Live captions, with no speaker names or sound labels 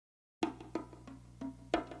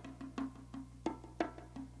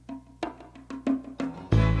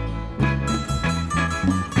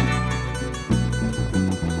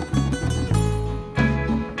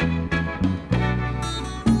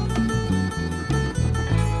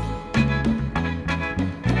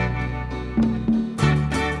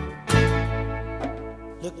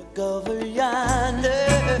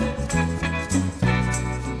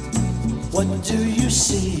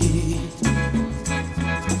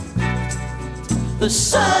The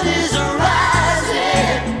sun is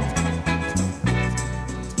rising,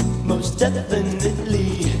 most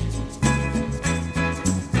definitely.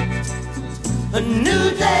 A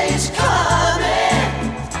new day's coming.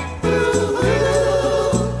 Ooh,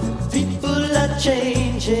 people are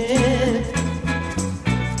changing.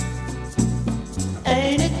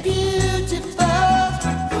 Ain't it beautiful?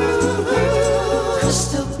 Ooh,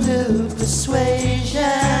 crystal blue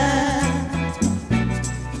persuasion.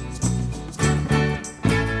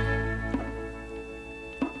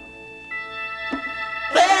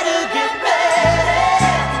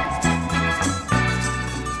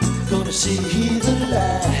 See the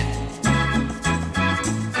light.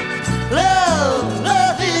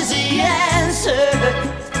 Love is the answer.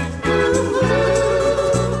 Ooh,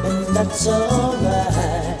 and that's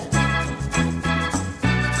alright.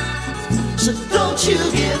 So don't you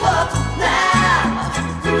give up now.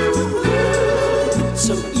 Ooh,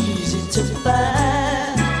 so easy to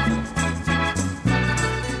find.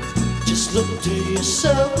 Just look to your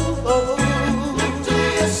soul. Look to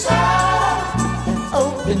your soul.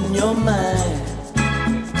 Open your mind.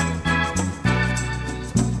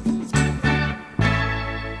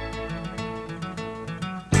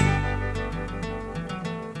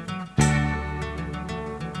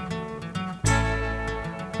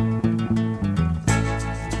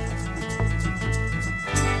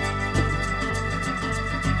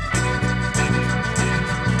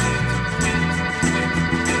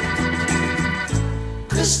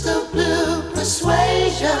 Crystal blue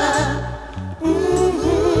persuasion.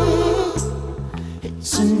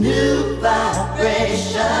 It's a new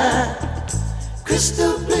vibration.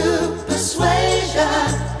 Crystal blue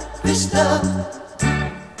persuasion. Crystal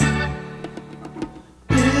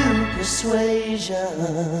blue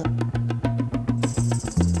persuasion.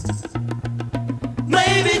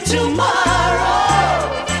 Maybe tomorrow,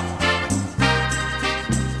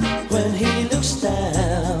 when he looks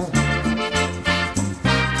down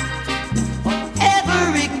on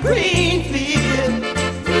every green field,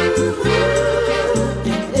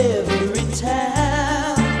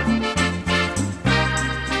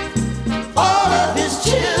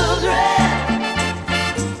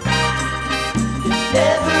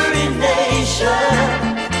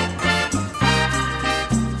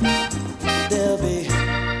 there'll be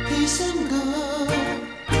peace and good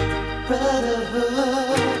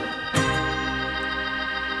brotherhood.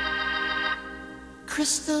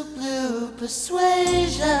 Crystal blue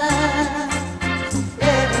persuasion.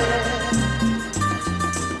 Yeah.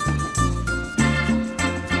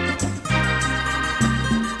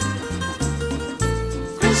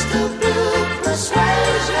 Crystal blue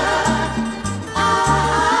persuasion.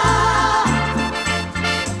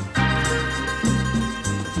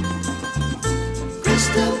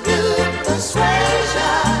 Crystal blue persuasion.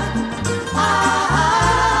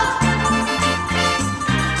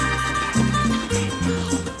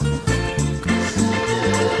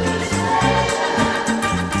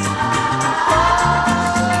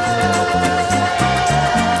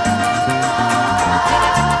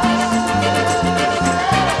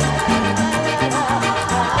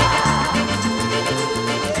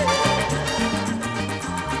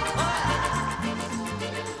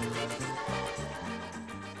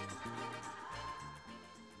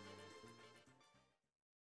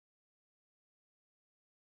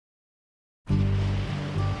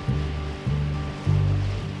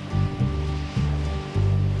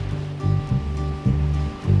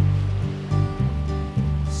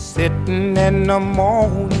 Sitting in the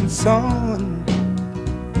morning sun,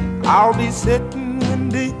 I'll be sitting when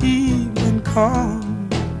the evening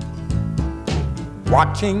comes,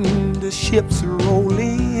 watching the ships roll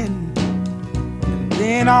in, and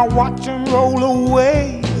then I'll watch them roll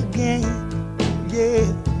away again. Yeah,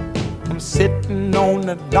 I'm sitting on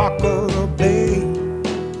the dock of the bay,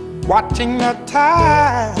 watching the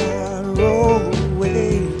tide roll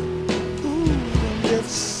away.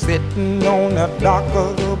 Sitting on the dock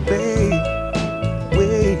of the bay,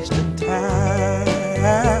 wasting time.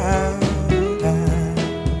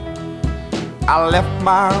 I left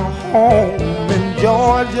my home in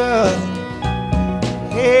Georgia,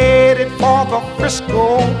 headed for the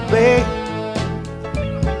Frisco Bay,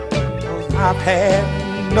 'cause I've had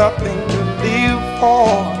nothing to live for,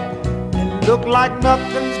 and look like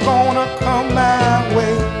nothing's gonna come my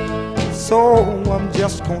way. So I'm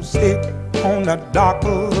just gonna sit on the dock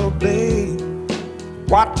of the bay,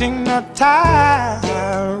 watching the tide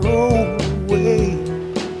roll away.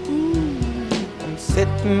 I'm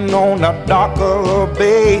sitting on the dock of the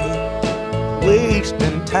bay,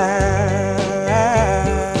 wasting time.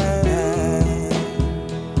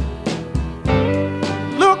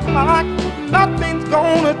 Look like nothing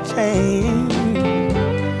gonna change.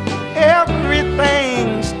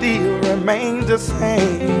 Everything still remains the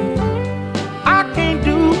same. I can't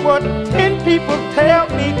do what 10 people tell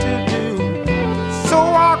me to do, so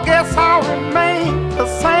I guess I'll remain the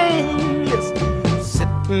same. Listen,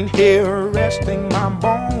 sitting here resting my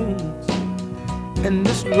bones, and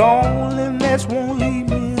this loneliness won't leave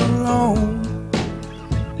me alone.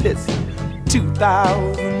 Listen,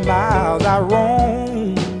 2,000 miles I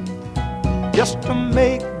roam just to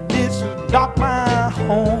make this dock my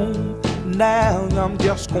home. Now I'm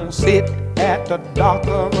just gonna sit at the dock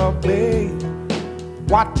of a bay,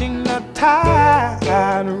 watching the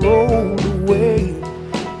tide roll